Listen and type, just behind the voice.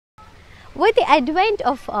With the advent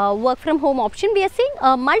of work from home option, we are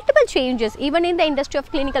seeing multiple changes even in the industry of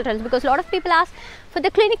clinical trials, because a lot of people ask, for the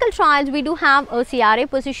clinical trials we do have a CRA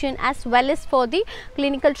position as well as for the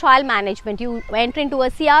clinical trial management. You enter into a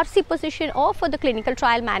CRC position or for the clinical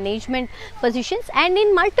trial management positions, and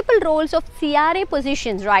in multiple roles of CRA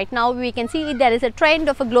positions right now we can see there is a trend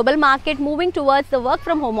of a global market moving towards the work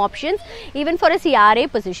from home options even for a CRA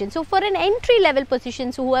position. So for an entry level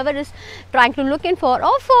position, so whoever is trying to looking for,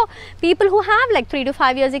 or for people who have like 3 to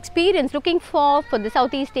 5 years experience looking for the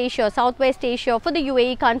Southeast Asia, Southwest Asia, for the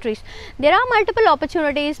UAE countries, there are multiple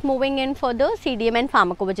opportunities moving in for the CDM and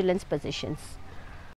pharmacovigilance positions.